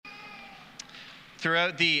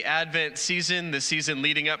Throughout the Advent season, the season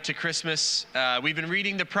leading up to Christmas, we've been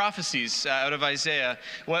reading the prophecies out of Isaiah.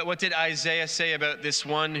 What did Isaiah say about this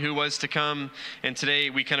one who was to come? And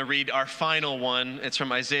today we kind of read our final one. It's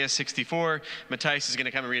from Isaiah 64. Matthias is going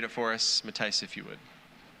to come and read it for us. Matthias, if you would.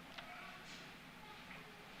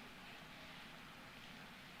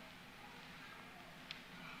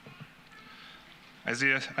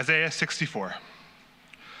 Isaiah 64.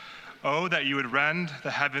 Oh, that you would rend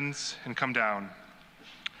the heavens and come down,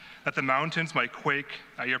 that the mountains might quake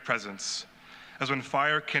at your presence, as when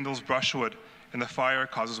fire kindles brushwood and the fire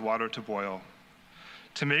causes water to boil,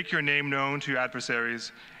 to make your name known to your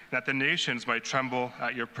adversaries, and that the nations might tremble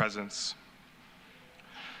at your presence.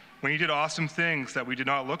 When you did awesome things that we did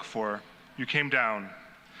not look for, you came down.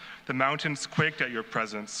 The mountains quaked at your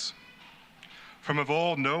presence. From of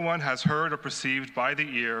old, no one has heard or perceived by the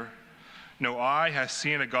ear, no eye has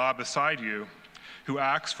seen a God beside you who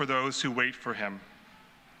acts for those who wait for him.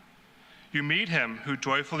 You meet him who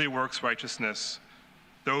joyfully works righteousness,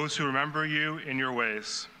 those who remember you in your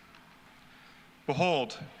ways.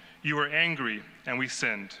 Behold, you were angry, and we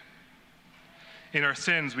sinned. In our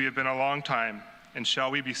sins we have been a long time, and shall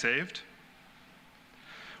we be saved?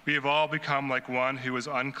 We have all become like one who is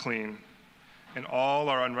unclean, and all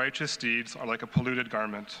our unrighteous deeds are like a polluted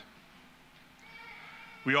garment.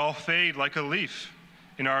 We all fade like a leaf,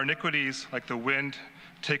 and our iniquities, like the wind,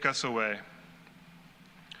 take us away.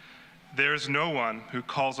 There is no one who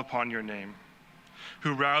calls upon your name,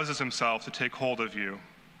 who rouses himself to take hold of you.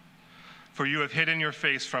 For you have hidden your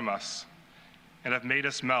face from us, and have made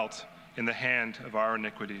us melt in the hand of our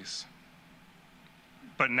iniquities.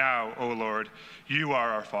 But now, O Lord, you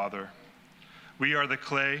are our Father. We are the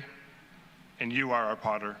clay, and you are our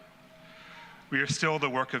potter. We are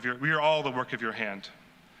all the work of your hand.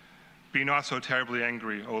 Be not so terribly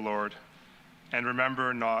angry, O Lord, and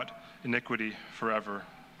remember not iniquity forever.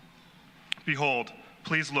 Behold,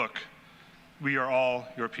 please look, we are all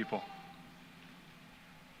your people.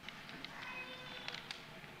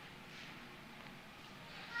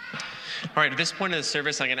 All right, at this point of the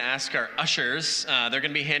service, I'm going to ask our ushers. They're going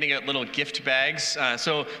to be handing out little gift bags.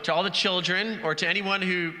 So to all the children, or to anyone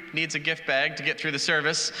who needs a gift bag to get through the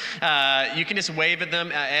service, you can just wave at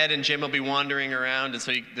them. Ed and Jim will be wandering around, and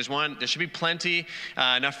so there should be plenty,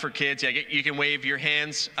 enough for kids. Yeah, you can wave your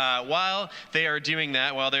hands while they are doing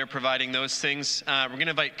that, while they're providing those things. We're going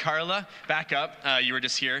to invite Carla back up. You were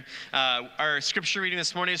just here. Our scripture reading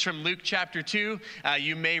this morning is from Luke chapter 2.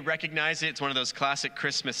 You may recognize it. It's one of those classic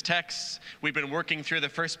Christmas texts. We've been working through the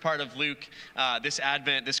first part of Luke this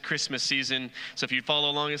Advent, this Christmas season. So if you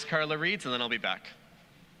follow along as Carla reads, and then I'll be back.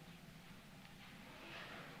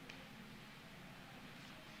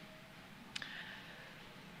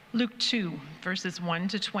 Luke 2, verses 1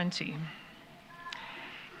 to 20.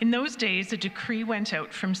 In those days, a decree went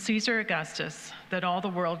out from Caesar Augustus that all the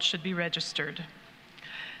world should be registered.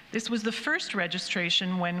 This was the first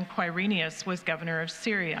registration when Quirinius was governor of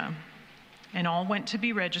Syria, and all went to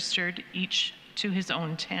be registered, each to his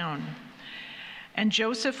own town. And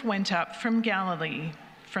Joseph went up from Galilee,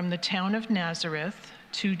 from the town of Nazareth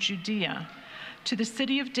to Judea, to the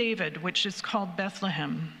city of David, which is called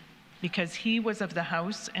Bethlehem, because he was of the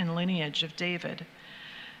house and lineage of David,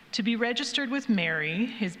 to be registered with Mary,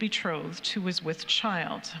 his betrothed, who was with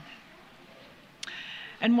child.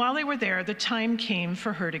 And while they were there, the time came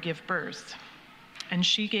for her to give birth. And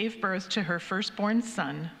she gave birth to her firstborn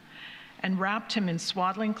son, and wrapped him in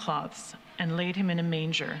swaddling cloths and laid him in a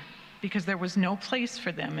manger, because there was no place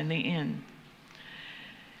for them in the inn.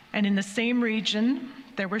 And in the same region,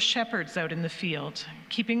 there were shepherds out in the field,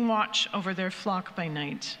 keeping watch over their flock by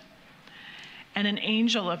night. And an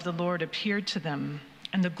angel of the Lord appeared to them,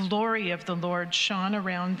 and the glory of the Lord shone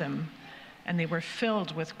around them, and they were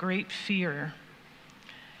filled with great fear.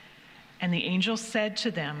 And the angel said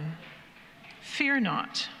to them, "Fear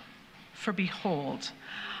not, for behold,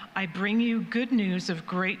 I bring you good news of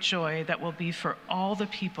great joy that will be for all the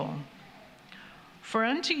people. For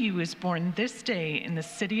unto you is born this day in the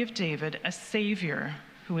city of David a Savior,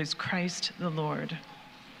 who is Christ the Lord.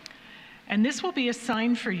 And this will be a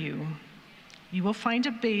sign for you. You will find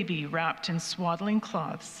a baby wrapped in swaddling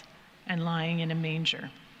cloths and lying in a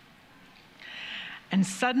manger." And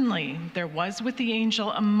suddenly there was with the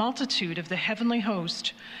angel a multitude of the heavenly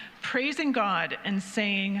host, praising God and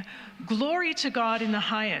saying, "Glory to God in the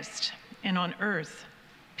highest, and on earth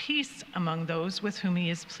peace among those with whom he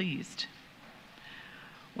is pleased."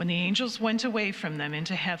 When the angels went away from them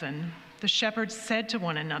into heaven, the shepherds said to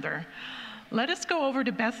one another, "Let us go over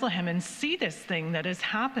to Bethlehem and see this thing that has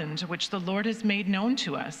happened, which the Lord has made known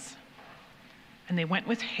to us." And they went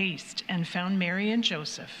with haste and found Mary and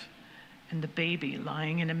Joseph and the baby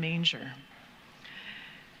lying in a manger.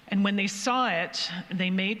 And when they saw it, they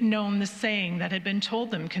made known the saying that had been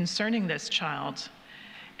told them concerning this child.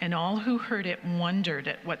 And all who heard it wondered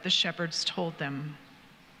at what the shepherds told them.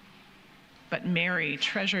 But Mary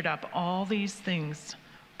treasured up all these things,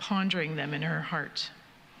 pondering them in her heart.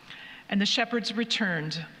 And the shepherds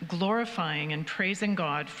returned, glorifying and praising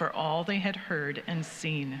God for all they had heard and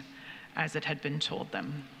seen, as it had been told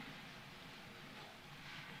them.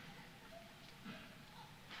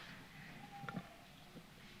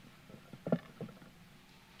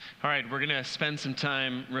 All right, we're going to spend some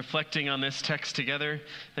time reflecting on this text together.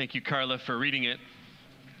 Thank you, Carla, for reading it.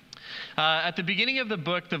 At the beginning of the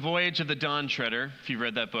book, The Voyage of the Dawn Treader, if you've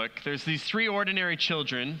read that book, there's these three ordinary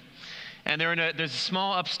children, and there's a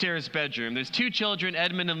small upstairs bedroom. There's two children,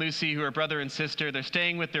 Edmund and Lucy, who are brother and sister. They're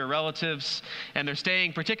staying with their relatives, and they're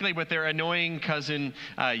staying particularly with their annoying cousin,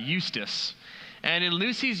 Eustace. And in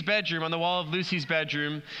Lucy's bedroom, on the wall of Lucy's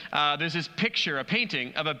bedroom, there's this picture, a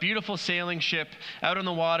painting of a beautiful sailing ship out on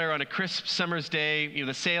the water on a crisp summer's day. You know,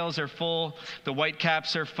 the sails are full, the white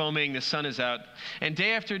caps are foaming, the sun is out. And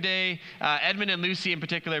day after day, Edmund and Lucy in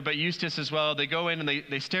particular, but Eustace as well, they go in and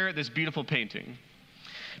they stare at this beautiful painting.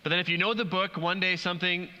 But then if you know the book, one day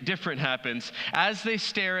something different happens. As they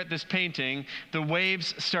stare at this painting, the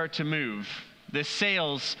waves start to move. The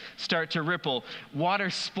sails start to ripple. Water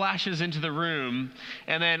splashes into the room,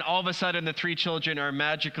 and then all of a sudden the three children are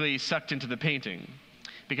magically sucked into the painting.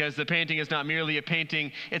 Because the painting is not merely a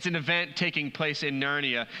painting, it's an event taking place in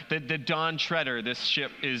Narnia. The Dawn Treader, this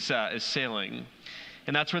ship, is sailing.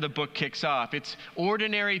 And that's where the book kicks off. It's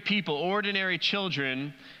ordinary people, ordinary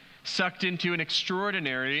children, sucked into an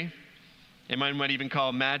extraordinary, and one might even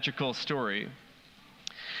call magical story.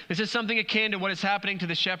 This is something akin to what is happening to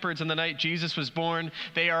the shepherds on the night Jesus was born.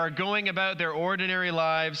 They are going about their ordinary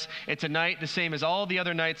lives. It's a night the same as all the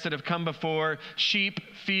other nights that have come before. Sheep,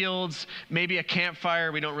 fields, maybe a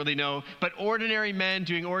campfire, we don't really know. But ordinary men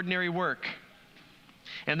doing ordinary work.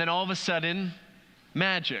 And then all of a sudden,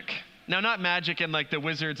 magic. Now, not magic in like the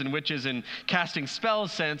wizards and witches and casting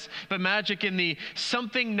spells sense, but magic in the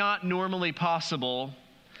something not normally possible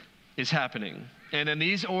is happening. And then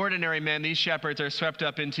these ordinary men, these shepherds, are swept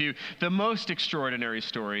up into the most extraordinary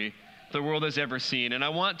story the world has ever seen. And I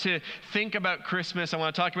want to think about Christmas. I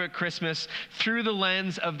want to talk about Christmas through the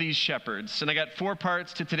lens of these shepherds. And I got 4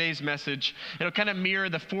 parts to today's message. It'll kind of mirror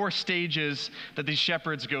the 4 stages that these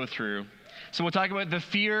shepherds go through. So we'll talk about the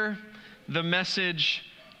fear, the message,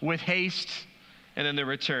 with haste, and then the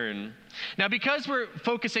return. Now, because we're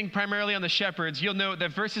focusing primarily on the shepherds, you'll note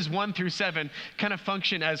that verses 1 through 7 kind of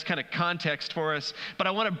function as kind of context for us, but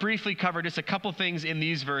I want to briefly cover just a couple things in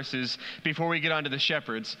these verses before we get on to the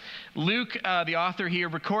shepherds. Luke, the author here,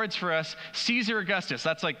 records for us Caesar Augustus,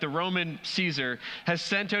 that's like the Roman Caesar, has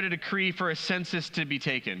sent out a decree for a census to be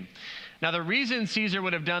taken. Now, the reason Caesar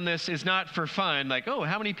would have done this is not for fun, like, oh,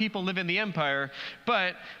 how many people live in the empire,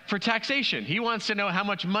 but for taxation. He wants to know how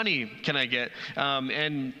much money can I get,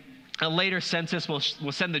 and a later census will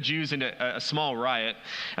send the Jews into a small riot,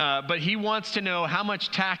 but he wants to know how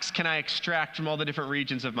much tax can I extract from all the different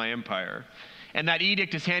regions of my empire. And that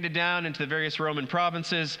edict is handed down into the various Roman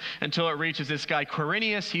provinces until it reaches this guy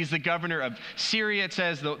Quirinius. He's the governor of Syria, it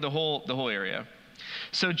says, the whole area.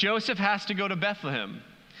 So Joseph has to go to Bethlehem.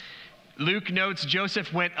 Luke notes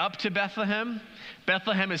Joseph went up to Bethlehem.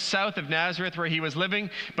 Bethlehem is south of Nazareth where he was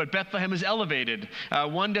living, but Bethlehem is elevated.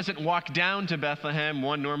 One doesn't walk down to Bethlehem,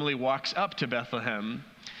 one normally walks up to Bethlehem.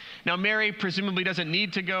 Now Mary presumably doesn't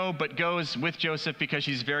need to go, but goes with Joseph because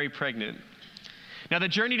she's very pregnant. Now the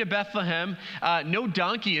journey to Bethlehem, no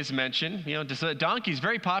donkey is mentioned. You know, just a donkey is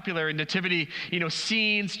very popular in nativity,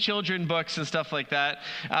 scenes, children books and stuff like that.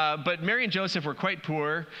 But Mary and Joseph were quite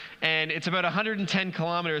poor, and it's about 110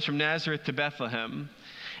 kilometers from Nazareth to Bethlehem.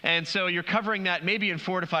 And so you're covering that maybe in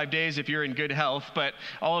 4 to 5 days if you're in good health, but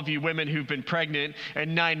all of you women who've been pregnant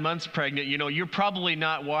and 9 months pregnant, you're probably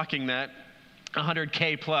not walking that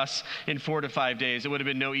 100K plus in 4 to 5 days. It would have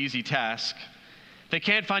been no easy task. They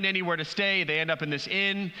can't find anywhere to stay. They end up in this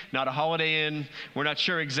inn, not a Holiday Inn. We're not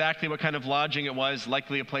sure exactly what kind of lodging it was,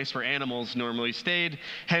 likely a place where animals normally stayed,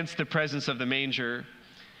 hence the presence of the manger.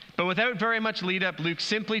 But without very much lead up, Luke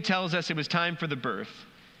simply tells us it was time for the birth.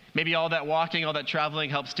 Maybe all that walking, all that traveling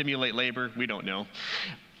helped stimulate labor. We don't know.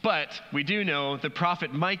 But we do know the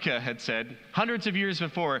prophet Micah had said, hundreds of years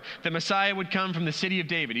before, the Messiah would come from the city of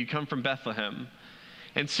David. He'd come from Bethlehem.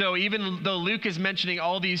 And so even though Luke is mentioning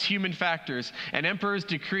all these human factors, an emperor's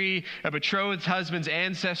decree, a betrothed husband's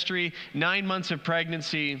ancestry, 9 months of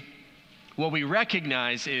pregnancy, what we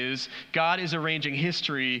recognize is God is arranging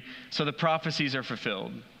history so the prophecies are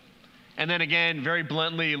fulfilled. And then again, very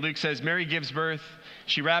bluntly, Luke says, Mary gives birth.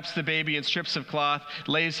 She wraps the baby in strips of cloth,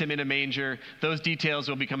 lays him in a manger. Those details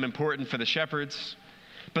will become important for the shepherds.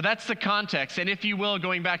 But that's the context. And if you will,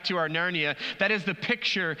 going back to our Narnia, that is the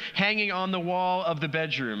picture hanging on the wall of the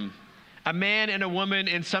bedroom. A man and a woman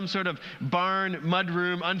in some sort of barn,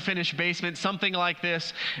 mudroom, unfinished basement, something like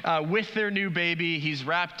this, with their new baby. He's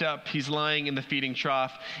wrapped up. He's lying in the feeding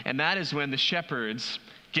trough. And that is when the shepherds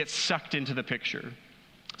get sucked into the picture.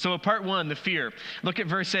 So part one, the fear. Look at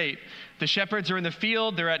verse 8. The shepherds are in the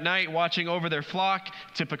field. They're at night watching over their flock.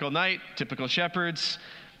 Typical night, typical shepherds.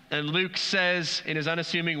 And Luke says in his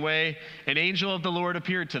unassuming way, an angel of the Lord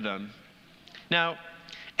appeared to them. Now,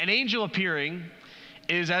 an angel appearing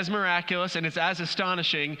is as miraculous and it's as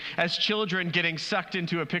astonishing as children getting sucked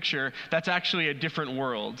into a picture that's actually a different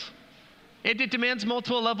world. It demands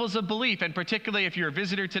multiple levels of belief, and particularly if you're a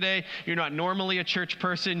visitor today, you're not normally a church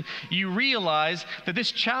person, you realize that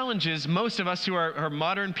this challenges most of us who are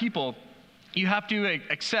modern people. You have to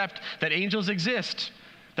accept that angels exist,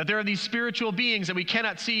 that there are these spiritual beings that we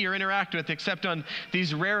cannot see or interact with except on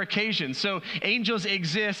these rare occasions. So angels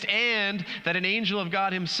exist, and that an angel of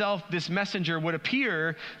God himself, this messenger, would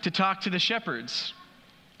appear to talk to the shepherds.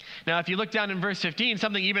 Now, if you look down in verse 15,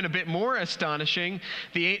 something even a bit more astonishing,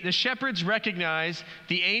 the shepherds recognize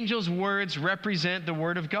the angel's words represent the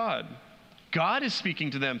word of God. God is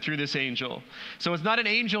speaking to them through this angel. So it's not an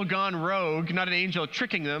angel gone rogue, not an angel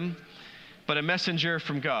tricking them, but a messenger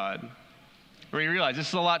from God. Where you realize this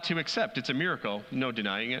is a lot to accept. It's a miracle, no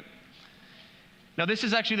denying it. Now, this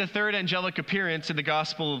is actually the third angelic appearance in the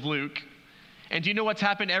Gospel of Luke. And do you know what's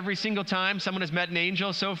happened every single time someone has met an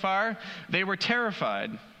angel so far? They were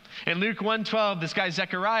terrified. In Luke 1:12, this guy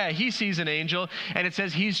Zechariah, he sees an angel, and it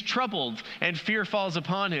says he's troubled, and fear falls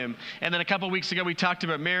upon him. And then a couple weeks ago, we talked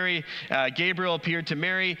about Mary. Gabriel appeared to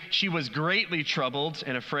Mary. She was greatly troubled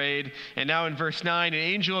and afraid. And now in verse 9, an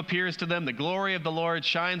angel appears to them. The glory of the Lord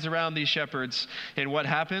shines around these shepherds. And what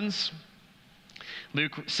happens?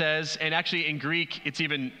 Luke says, and actually in Greek, it's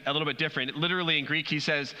even a little bit different. Literally in Greek, he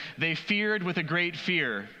says, they feared with a great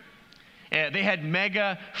fear. They had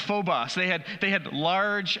mega phobos. They had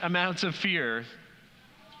large amounts of fear.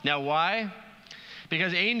 Now, why?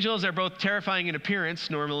 Because angels are both terrifying in appearance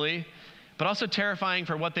normally, but also terrifying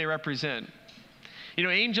for what they represent. You know,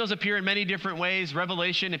 angels appear in many different ways.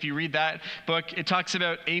 Revelation, if you read that book, it talks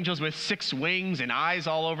about angels with 6 wings and eyes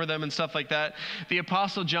all over them and stuff like that. The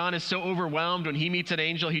Apostle John is so overwhelmed when he meets an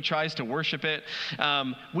angel, he tries to worship it.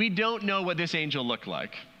 We don't know what this angel looked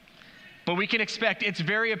like. But we can expect its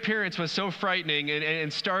very appearance was so frightening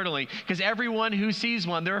and startling because everyone who sees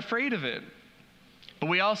one, they're afraid of it. But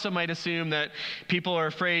we also might assume that people are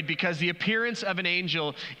afraid because the appearance of an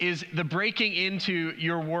angel is the breaking into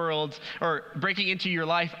your world or breaking into your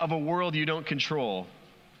life of a world you don't control.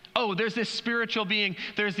 Oh, there's this spiritual being.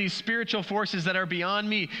 There's these spiritual forces that are beyond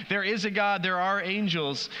me. There is a God. There are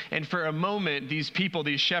angels. And for a moment, these people,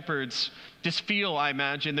 these shepherds, just feel, I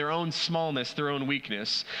imagine, their own smallness, their own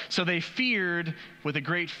weakness. So they feared with a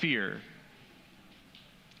great fear.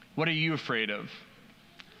 What are you afraid of?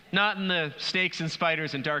 Not in the snakes and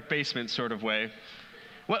spiders and dark basements sort of way.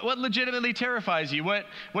 What legitimately terrifies you?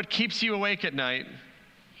 What keeps you awake at night?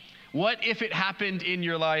 What, if it happened in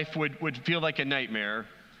your life, would feel like a nightmare?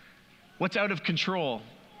 What's out of control?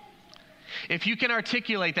 If you can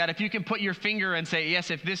articulate that, if you can put your finger and say,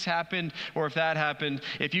 yes, if this happened or if that happened,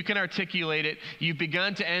 if you can articulate it, you've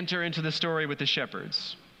begun to enter into the story with the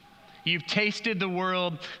shepherds. You've tasted the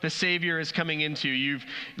world the Savior is coming into. You've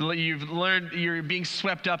learned you're being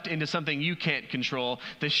swept up into something you can't control.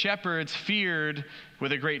 The shepherds feared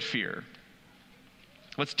with a great fear.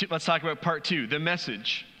 Let's talk about part 2, the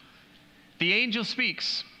message. The angel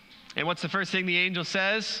speaks. And what's the first thing the angel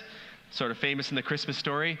says? Sort of famous in the Christmas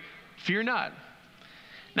story. Fear not.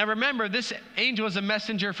 Now remember, this angel is a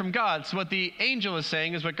messenger from God. So what the angel is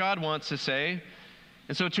saying is what God wants to say.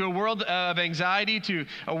 And so to a world of anxiety, to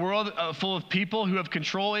a world full of people who have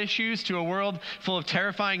control issues, to a world full of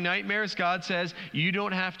terrifying nightmares, God says, you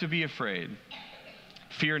don't have to be afraid.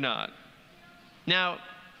 Fear not. Now,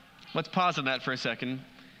 let's pause on that for a second.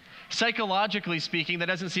 Psychologically speaking, that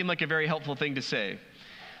doesn't seem like a very helpful thing to say.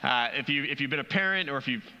 If you've been a parent or if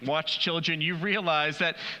you've watched children, you've realized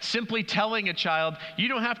that simply telling a child, you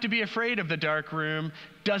don't have to be afraid of the dark room,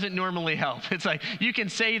 doesn't normally help. It's like, you can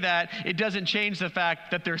say that, it doesn't change the fact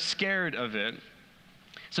that they're scared of it.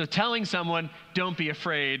 So telling someone, don't be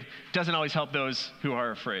afraid, doesn't always help those who are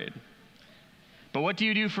afraid. But what do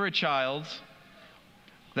you do for a child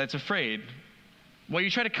that's afraid? Well, you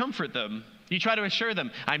try to comfort them. You try to assure them,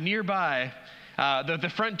 I'm nearby.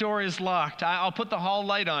 The front door is locked. I'll put the hall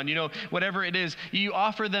light on, whatever it is. You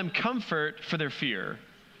offer them comfort for their fear.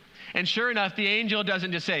 And sure enough, the angel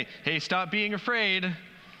doesn't just say, hey, stop being afraid.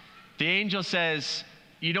 The angel says,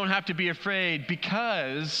 you don't have to be afraid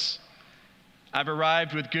because I've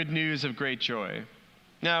arrived with good news of great joy.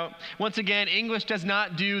 Now, once again, English does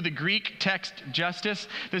not do the Greek text justice.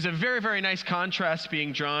 There's a very, very nice contrast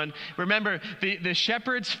being drawn. Remember, the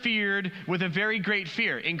shepherds feared with a very great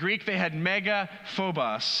fear. In Greek, they had mega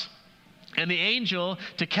phobos. And the angel,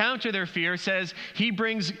 to counter their fear, says he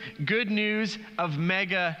brings good news of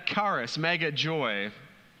mega charis, mega joy.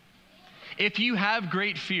 If you have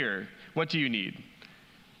great fear, what do you need?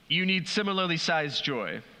 You need similarly sized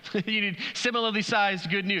joy. You need similarly sized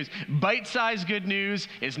good news. Bite-sized good news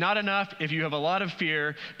is not enough if you have a lot of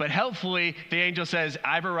fear, but helpfully, the angel says,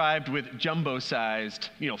 I've arrived with jumbo-sized,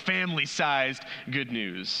 family-sized good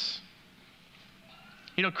news.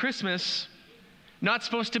 Christmas, not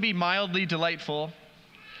supposed to be mildly delightful,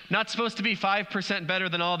 not supposed to be 5% better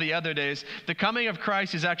than all the other days. The coming of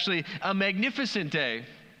Christ is actually a magnificent day.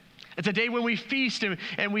 It's a day when we feast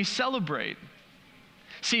and we celebrate.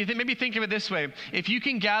 See, maybe think of it this way. If you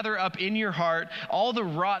can gather up in your heart all the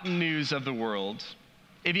rotten news of the world,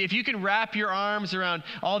 if you can wrap your arms around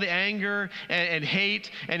all the anger and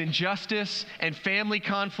hate and injustice and family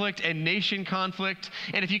conflict and nation conflict,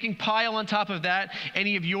 and if you can pile on top of that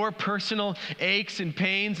any of your personal aches and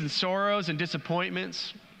pains and sorrows and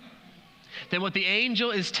disappointments, then what the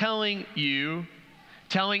angel is telling you,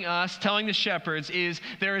 telling us, telling the shepherds is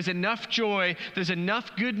there is enough joy, there's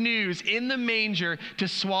enough good news in the manger to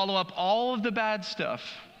swallow up all of the bad stuff.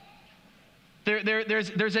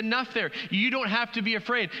 There's enough there. You don't have to be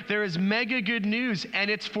afraid. There is mega good news,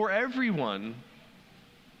 and it's for everyone.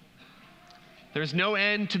 There's no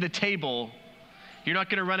end to the table. You're not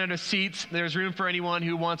going to run out of seats. There's room for anyone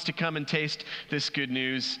who wants to come and taste this good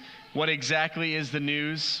news. What exactly is the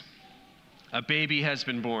news? A baby has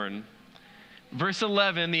been born. Verse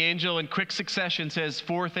 11, the angel in quick succession says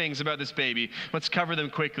 4 things about this baby. Let's cover them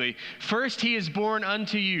quickly. First, he is born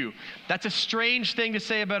unto you. That's a strange thing to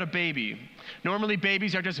say about a baby. Normally,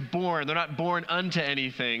 babies are just born. They're not born unto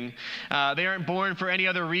anything. They aren't born for any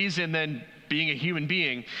other reason than being a human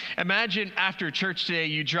being. Imagine after church today,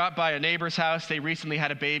 you drop by a neighbor's house. They recently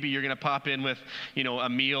had a baby. You're going to pop in with, a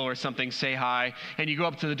meal or something, say hi. And you go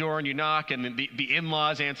up to the door and you knock, and the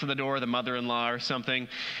in-laws answer the door, the mother-in-law or something.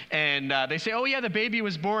 And they say, oh, yeah, the baby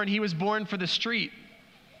was born. He was born for the street.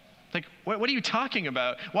 Like, what are you talking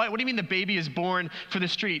about? What do you mean the baby is born for the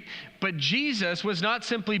street? But Jesus was not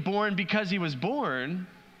simply born because he was born.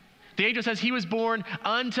 The angel says he was born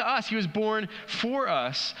unto us. He was born for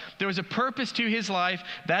us. There was a purpose to his life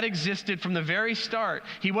that existed from the very start.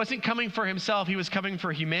 He wasn't coming for himself. He was coming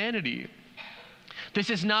for humanity. This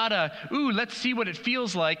is not let's see what it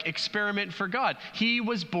feels like experiment for God. He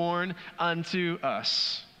was born unto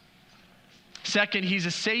us. Second, he's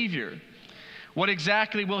a savior. What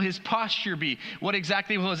exactly will his posture be? What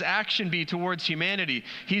exactly will his action be towards humanity?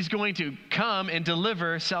 He's going to come and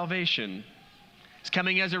deliver salvation. He's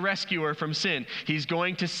coming as a rescuer from sin. He's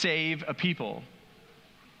going to save a people.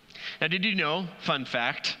 Now, did you know, fun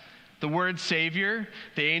fact, the word savior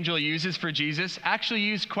the angel uses for Jesus actually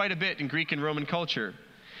used quite a bit in Greek and Roman culture.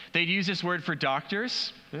 They'd use this word for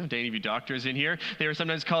doctors. Do any of you doctors in here? They were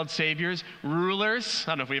sometimes called saviors. Rulers.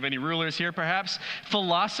 I don't know if we have any rulers here, perhaps.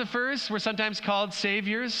 Philosophers were sometimes called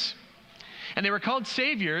saviors. And they were called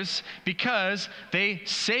saviors because they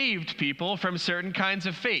saved people from certain kinds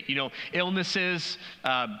of fate. Illnesses,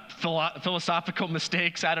 philosophical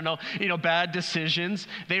mistakes, bad decisions.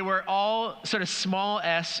 They were all sort of small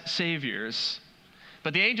s saviors.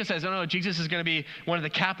 But the angel says, no, Jesus is going to be one of the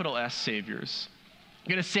capital S saviors.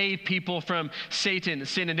 Going to save people from Satan,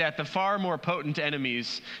 sin, and death, the far more potent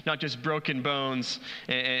enemies, not just broken bones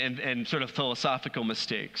and sort of philosophical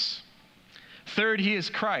mistakes. Third, he is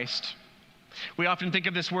Christ. We often think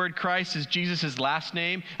of this word Christ as Jesus' last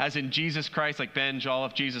name, as in Jesus Christ, like Ben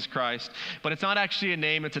Jolliffe, Jesus Christ. But it's not actually a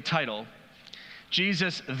name, it's a title.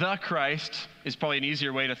 Jesus the Christ is probably an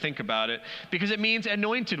easier way to think about it because it means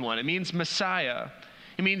anointed one. It means Messiah.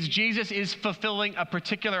 It means Jesus is fulfilling a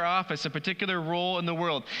particular office, a particular role in the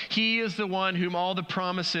world. He is the one whom all the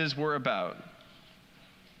promises were about.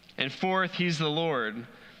 And fourth, he's the Lord. And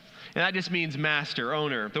that just means master,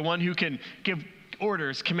 owner, the one who can give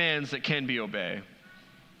orders, commands that can be obeyed.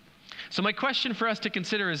 So my question for us to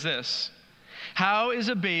consider is this. How is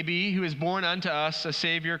a baby who is born unto us, a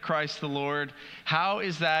Savior, Christ the Lord, how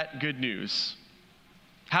is that good news?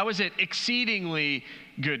 How is it exceedingly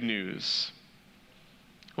good news?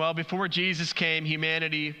 Well, before Jesus came,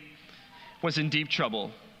 humanity was in deep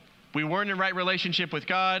trouble. We weren't in right relationship with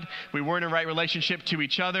God. We weren't in right relationship to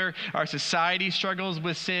each other. Our society struggles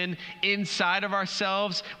with sin inside of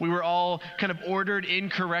ourselves. We were all kind of ordered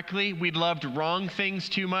incorrectly. We loved wrong things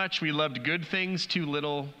too much. We loved good things too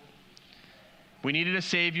little. We needed a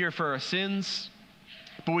Savior for our sins,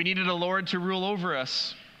 but we needed a Lord to rule over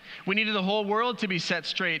us. We needed the whole world to be set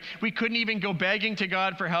straight. We couldn't even go begging to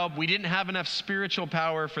God for help. We didn't have enough spiritual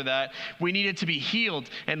power for that. We needed to be healed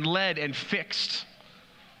and led and fixed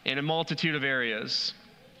in a multitude of areas.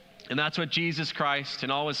 And that's what Jesus Christ, in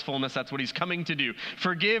all his fullness, that's what he's coming to do.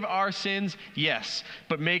 Forgive our sins, yes,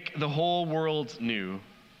 but make the whole world new.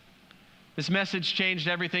 This message changed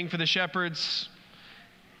everything for the shepherds,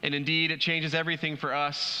 and indeed it changes everything for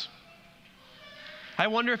us. I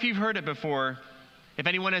wonder if you've heard it before, if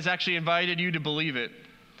anyone has actually invited you to believe it,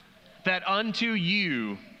 that unto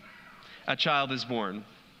you a child is born,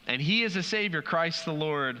 and he is a Savior, Christ the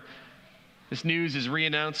Lord. This news is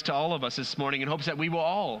re-announced to all of us this morning in hopes that we will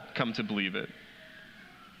all come to believe it.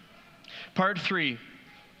 Part 3,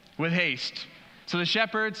 with haste. So the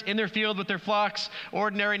shepherds in their field with their flocks,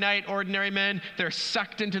 ordinary night, ordinary men, they're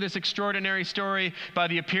sucked into this extraordinary story by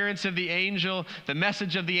the appearance of the angel, the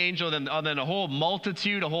message of the angel, then a whole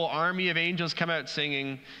multitude, a whole army of angels come out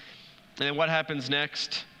singing. And then what happens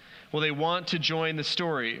next? Well, they want to join the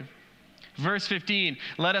story. Verse 15,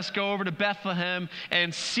 let us go over to Bethlehem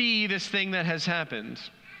and see this thing that has happened.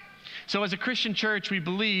 So as a Christian church, we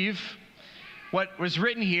believe what was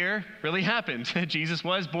written here really happened. Jesus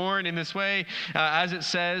was born in this way, as it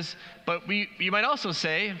says. But you might also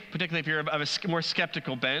say, particularly if you're of a more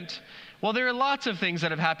skeptical bent, well, there are lots of things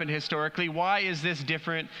that have happened historically. Why is this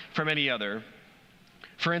different from any other?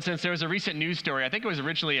 For instance, there was a recent news story, I think it was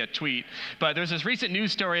originally a tweet, but there's this recent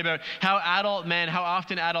news story about how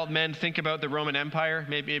often adult men think about the Roman Empire.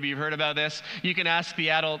 Maybe you've heard about this. You can ask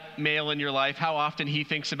the adult male in your life how often he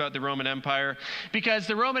thinks about the Roman Empire. Because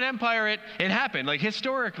the Roman Empire, it happened, like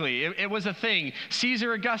historically, it was a thing.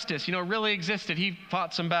 Caesar Augustus, really existed. He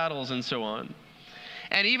fought some battles and so on.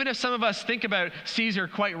 And even if some of us think about Caesar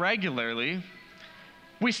quite regularly,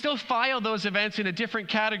 we still file those events in a different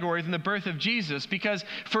category than the birth of Jesus, because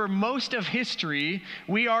for most of history,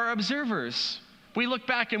 we are observers. We look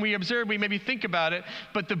back and we observe, we maybe think about it,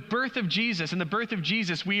 but the birth of Jesus,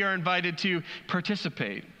 we are invited to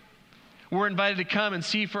participate. We're invited to come and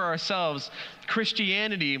see for ourselves.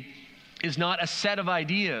 Christianity is not a set of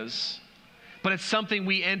ideas, but it's something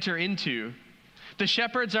we enter into. The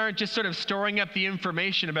shepherds aren't just sort of storing up the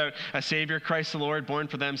information about a Savior, Christ the Lord, born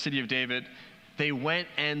for them, city of David. They went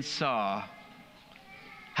and saw.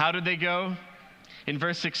 How did they go? In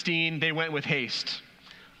verse 16, they went with haste.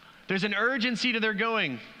 There's an urgency to their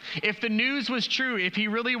going. If the news was true, if he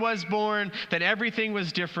really was born, then everything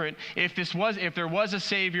was different. If there was a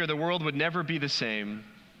Savior, the world would never be the same.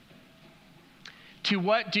 To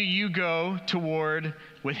what do you go toward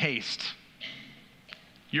with haste?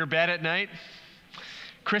 Your bed at night?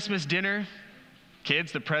 Christmas dinner?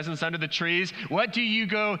 Kids, the presents under the trees? What do you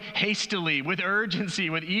go hastily, with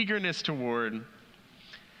urgency, with eagerness toward?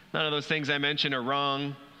 None of those things I mentioned are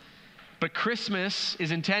wrong. But Christmas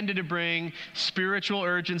is intended to bring spiritual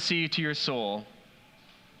urgency to your soul.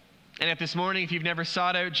 And if this morning, if you've never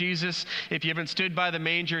sought out Jesus, if you haven't stood by the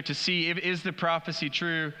manger to see is the prophecy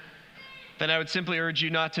true, then I would simply urge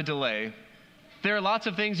you not to delay. There are lots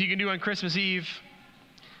of things you can do on Christmas Eve.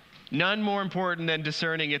 None more important than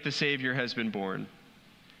discerning if the Savior has been born.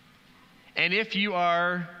 And if you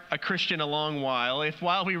are a Christian a long while, if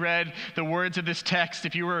while we read the words of this text,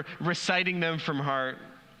 if you were reciting them from heart,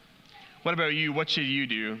 what about you? What should you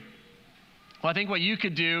do? Well, I think what you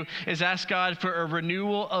could do is ask God for a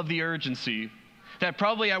renewal of the urgency that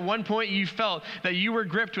probably at one point you felt that you were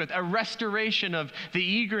gripped with, a restoration of the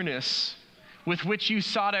eagerness with which you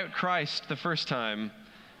sought out Christ the first time.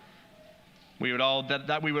 We would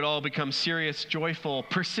all become serious, joyful,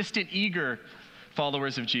 persistent, eager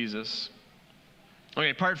followers of Jesus.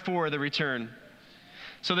 Okay, part 4, the return.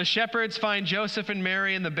 So the shepherds find Joseph and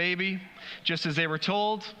Mary and the baby, just as they were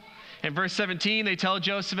told. In verse 17, they tell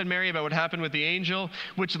Joseph and Mary about what happened with the angel,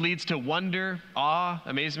 which leads to wonder, awe,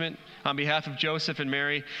 amazement on behalf of Joseph and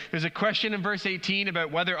Mary. There's a question in verse 18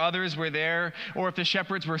 about whether others were there or if the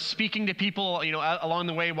shepherds were speaking to people, along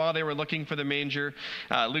the way while they were looking for the manger.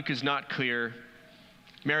 Luke is not clear.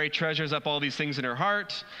 Mary treasures up all these things in her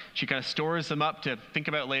heart. She kind of stores them up to think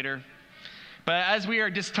about later. But as we are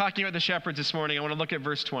just talking about the shepherds this morning, I want to look at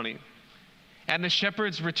verse 20. And the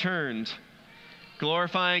shepherds returned,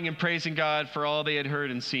 glorifying and praising God for all they had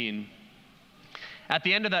heard and seen. At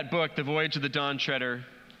the end of that book, The Voyage of the Dawn Treader,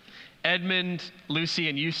 Edmund, Lucy,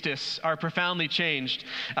 and Eustace are profoundly changed.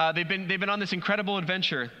 They've been on this incredible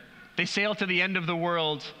adventure. They sail to the end of the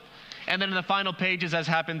world. And then in the final pages, as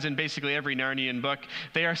happens in basically every Narnian book,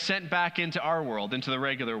 they are sent back into our world, into the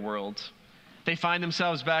regular world. They find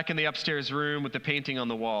themselves back in the upstairs room with the painting on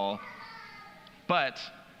the wall. But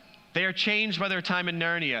they are changed by their time in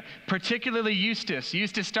Narnia, particularly Eustace.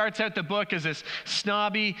 Eustace starts out the book as this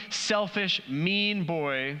snobby, selfish, mean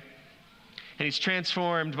boy, and he's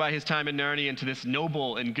transformed by his time in Narnia into this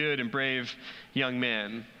noble and good and brave young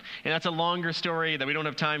man. And that's a longer story that we don't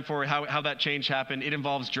have time for, how that change happened. It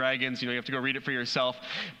involves dragons. You have to go read it for yourself.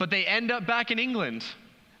 But they end up back in England,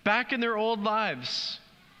 back in their old lives.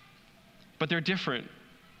 But they're different.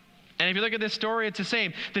 And if you look at this story, it's the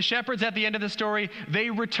same. The shepherds at the end of the story,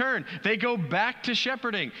 they return. They go back to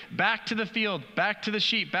shepherding, back to the field, back to the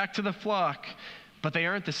sheep, back to the flock. But they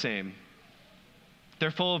aren't the same. They're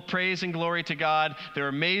full of praise and glory to God. They're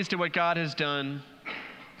amazed at what God has done.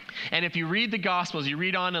 And if you read the Gospels, you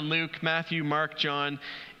read on in Luke, Matthew, Mark, John,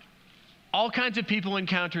 all kinds of people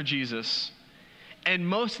encounter Jesus. And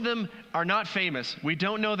most of them are not famous. We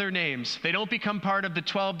don't know their names. They don't become part of the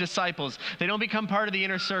 12 disciples. They don't become part of the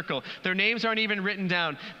inner circle. Their names aren't even written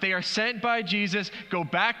down. They are sent by Jesus, go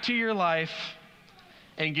back to your life,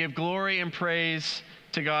 and give glory and praise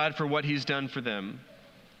to God for what he's done for them.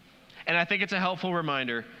 And I think it's a helpful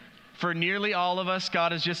reminder. For nearly all of us,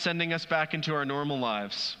 God is just sending us back into our normal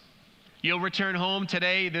lives. You'll return home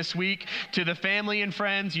today, this week, to the family and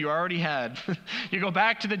friends you already had. You go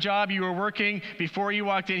back to the job you were working before you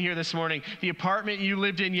walked in here this morning, the apartment you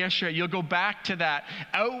lived in yesterday. You'll go back to that.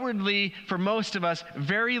 Outwardly, for most of us,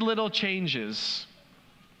 very little changes.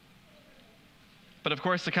 But of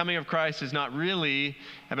course, the coming of Christ is not really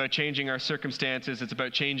about changing our circumstances. It's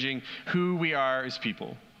about changing who we are as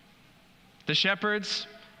people. The shepherds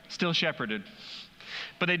still shepherded.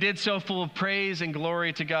 But they did so full of praise and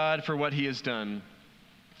glory to God for what he has done.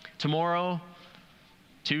 Tomorrow,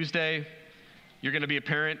 Tuesday, you're going to be a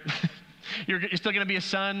parent. You're still going to be a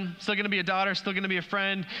son, still going to be a daughter, still going to be a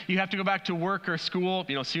friend. You have to go back to work or school,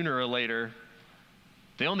 sooner or later.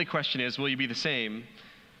 The only question is, will you be the same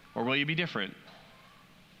or will you be different?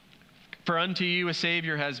 For unto you a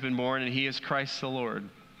Savior has been born, and he is Christ the Lord.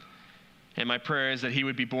 And my prayer is that he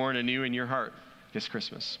would be born anew in your heart this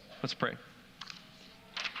Christmas. Let's pray.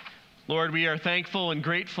 Lord, we are thankful and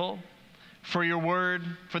grateful for your word,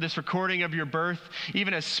 for this recording of your birth,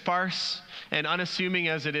 even as sparse and unassuming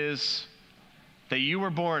as it is, that you were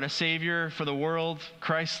born a Savior for the world,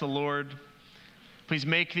 Christ the Lord. Please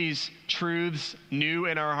make these truths new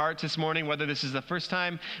in our hearts this morning, whether this is the first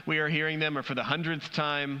time we are hearing them or for the 100th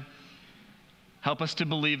time. Help us to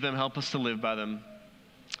believe them, help us to live by them.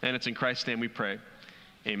 And it's in Christ's name we pray.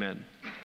 Amen.